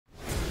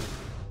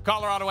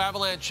Colorado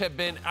Avalanche have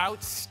been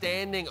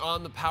outstanding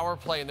on the power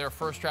play in their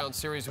first-round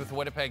series with the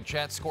Winnipeg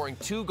Jets, scoring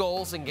 2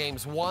 goals in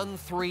games 1,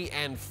 3,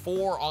 and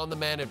 4 on the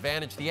man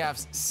advantage. The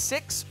Avs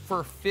 6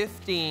 for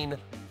 15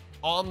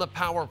 on the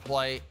power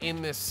play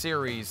in this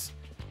series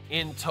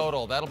in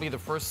total. That'll be the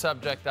first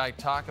subject I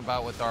talk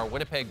about with our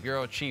Winnipeg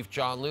Bureau Chief,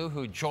 John Liu,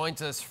 who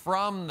joins us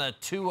from the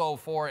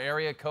 204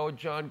 area code.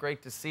 John,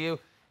 great to see you.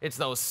 It's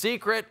no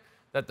secret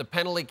that the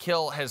penalty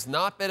kill has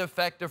not been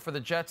effective for the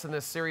Jets in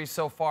this series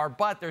so far,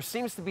 but there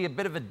seems to be a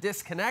bit of a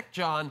disconnect,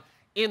 John,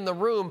 in the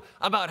room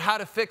about how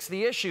to fix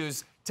the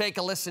issues. Take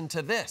a listen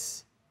to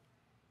this.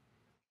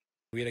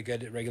 We had a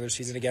good regular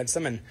season against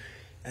them,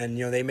 and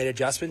you know, they made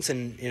adjustments,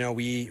 and you know,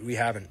 we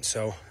haven't.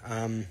 So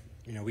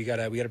you know, we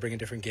gotta bring a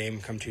different game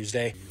come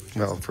Tuesday.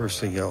 Well, first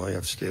thing, you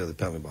have to stay out of the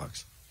penalty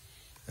box,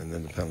 and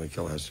then the penalty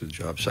kill has to do the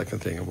job. Second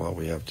thing, well,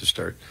 we have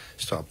to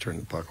stop turning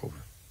the puck over.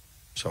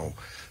 So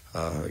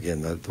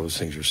again, those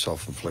things are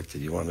self-inflicted.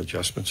 You want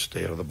adjustments,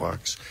 stay out of the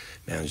box,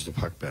 manage the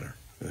puck better,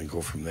 and then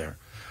go from there.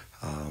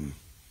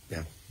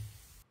 Yeah.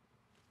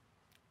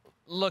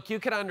 Look, you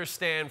can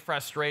understand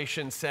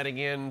frustration setting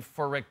in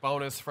for Rick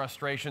Bowness,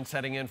 frustration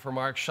setting in for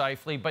Mark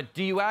Scheifele, but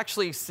do you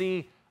actually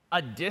see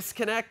a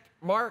disconnect,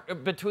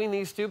 Mark, between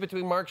these two,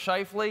 between Mark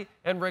Scheifele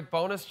and Rick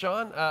Bowness,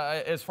 John,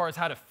 as far as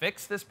how to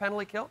fix this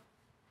penalty kill?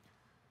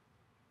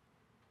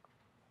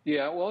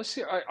 Yeah, well,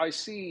 I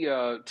see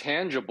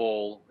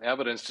tangible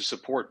evidence to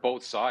support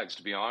both sides,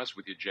 to be honest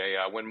with you, Jay.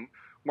 When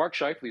Mark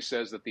Scheifele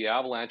says that the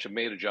Avalanche have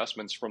made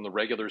adjustments from the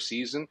regular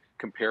season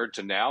compared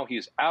to now, he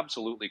is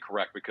absolutely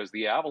correct, because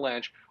the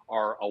Avalanche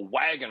are a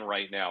wagon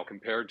right now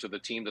compared to the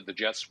team that the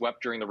Jets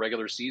swept during the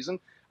regular season.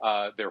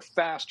 They're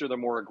faster, they're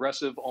more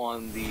aggressive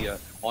on the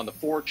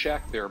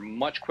forecheck, they're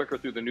much quicker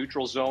through the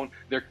neutral zone.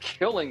 They're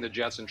killing the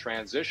Jets in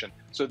transition.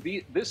 So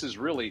this is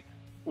really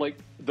like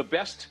the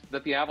best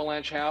that the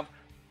Avalanche have,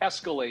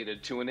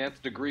 escalated to an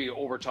nth degree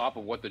over top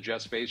of what the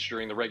Jets faced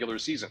during the regular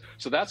season.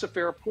 So that's a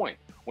fair point.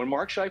 When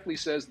Mark Scheifele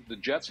says that the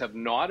Jets have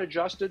not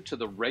adjusted to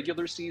the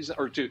regular season,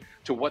 or to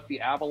what the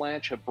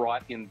Avalanche have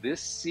brought in this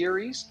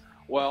series,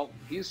 well,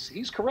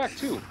 he's correct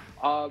too.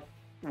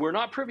 We're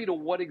not privy to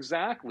what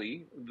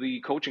exactly the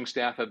coaching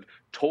staff have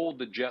told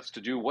the Jets to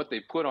do, what they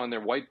put on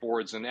their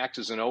whiteboards and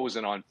X's and O's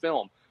and on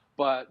film.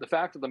 But the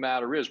fact of the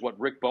matter is, what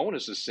Rick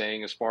Bowness is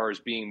saying as far as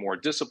being more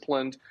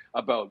disciplined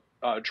about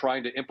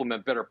trying to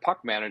implement better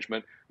puck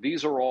management,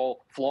 these are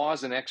all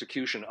flaws in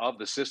execution of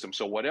the system.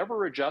 So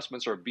whatever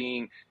adjustments are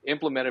being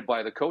implemented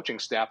by the coaching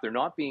staff, they're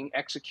not being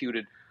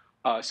executed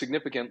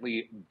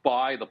significantly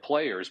by the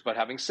players. But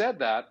having said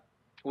that,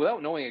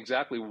 without knowing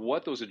exactly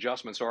what those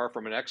adjustments are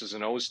from an X's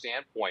and O's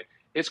standpoint,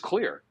 it's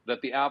clear that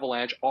the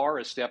Avalanche are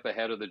a step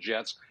ahead of the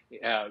Jets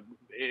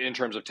in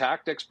terms of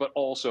tactics, but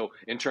also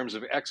in terms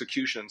of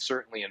execution,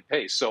 certainly in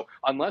pace. So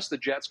unless the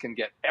Jets can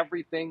get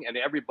everything and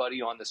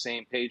everybody on the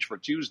same page for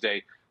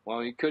Tuesday,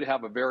 well, you could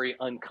have a very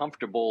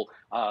uncomfortable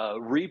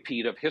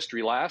repeat of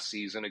history last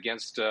season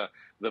against the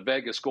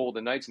Vegas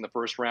Golden Knights in the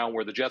first round,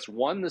 where the Jets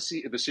won the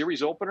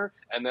series opener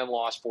and then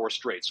lost 4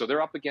 straight. So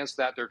they're up against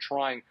that. They're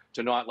trying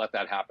to not let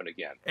that happen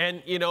again.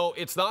 And, you know,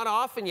 it's not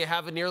often you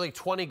have a nearly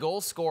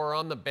 20-goal scorer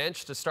on the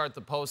bench to start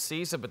the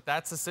postseason, but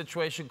that's the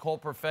situation Cole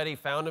Perfetti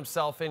found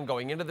himself in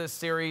going into this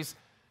series.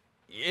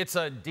 It's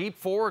a deep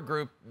forward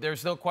group.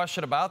 There's no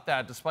question about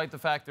that, despite the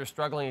fact they're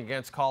struggling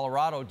against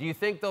Colorado. Do you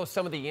think, though,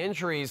 some of the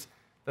injuries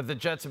that the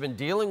Jets have been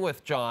dealing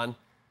with, John,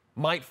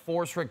 might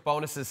force Rick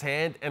Bowness's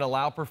hand and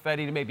allow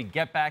Perfetti to maybe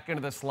get back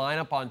into this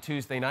lineup on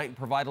Tuesday night and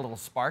provide a little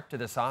spark to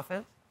this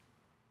offense?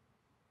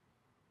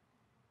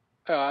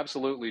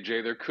 Absolutely,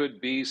 Jay. There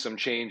could be some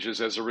changes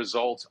as a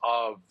result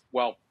of,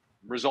 well,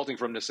 resulting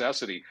from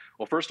necessity.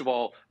 Well, first of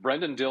all,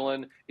 Brendan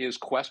Dillon is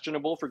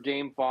questionable for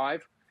Game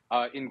 5.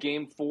 In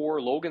Game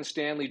 4, Logan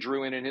Stanley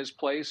drew in his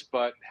place.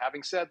 But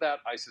having said that,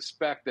 I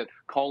suspect that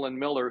Colin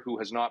Miller, who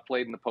has not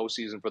played in the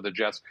postseason for the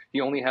Jets, he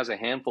only has a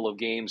handful of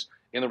games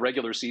in the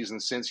regular season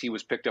since he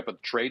was picked up at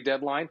the trade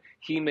deadline.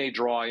 He may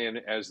draw in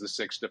as the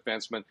 6th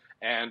defenseman.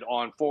 And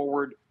on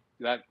forward,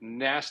 that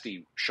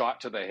nasty shot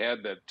to the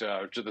head,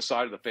 that to the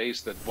side of the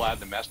face that Vlad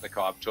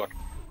Nemesnikov took,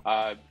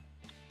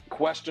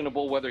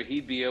 questionable whether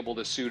he'd be able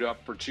to suit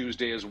up for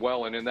Tuesday as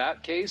well. And in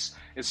that case,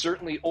 it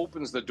certainly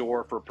opens the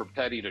door for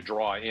Perfetti to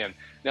draw in.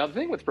 Now, the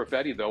thing with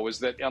Perfetti, though, is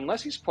that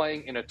unless he's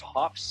playing in a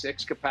top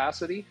 6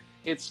 capacity,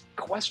 it's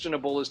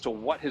questionable as to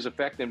what his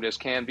effectiveness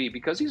can be,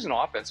 because he's an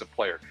offensive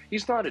player.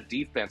 He's not a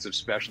defensive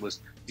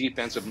specialist,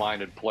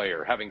 defensive-minded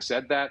player. Having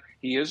said that,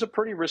 he is a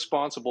pretty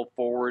responsible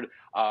forward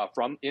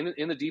from in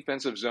the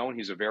defensive zone.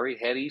 He's a very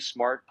heady,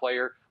 smart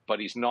player, but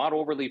he's not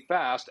overly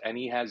fast, and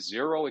he has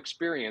 0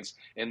 experience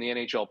in the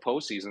NHL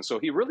postseason. So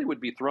he really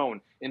would be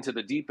thrown into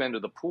the deep end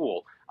of the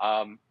pool,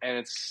 and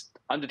it's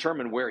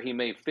undetermined where he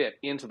may fit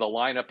into the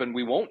lineup, and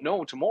we won't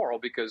know tomorrow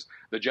because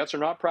the Jets are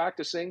not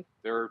practicing.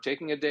 They're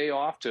taking a day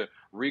off to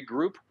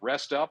regroup,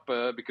 rest up,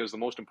 because the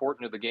most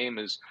important game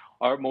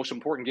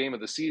of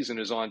the season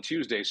is on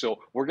Tuesday. So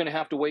we're going to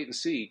have to wait and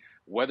see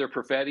weather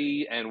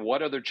perfetti, and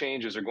what other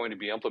changes are going to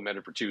be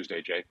implemented for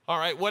Tuesday, Jay? All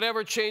right,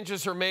 whatever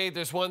changes are made,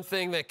 there's one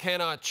thing that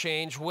cannot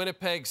change.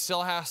 Winnipeg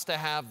still has to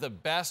have the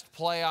best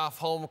playoff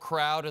home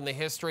crowd in the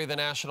history of the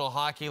National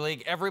Hockey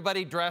League.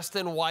 Everybody dressed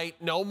in white,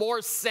 no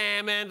more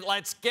salmon.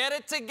 Let's get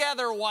it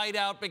together,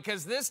 Whiteout,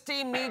 because this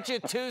team needs you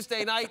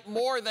Tuesday night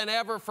more than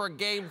ever for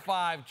Game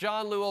 5.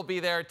 John Lou will be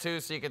there, too,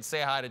 so you can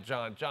say hi to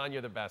John. John,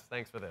 you're the best.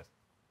 Thanks for this.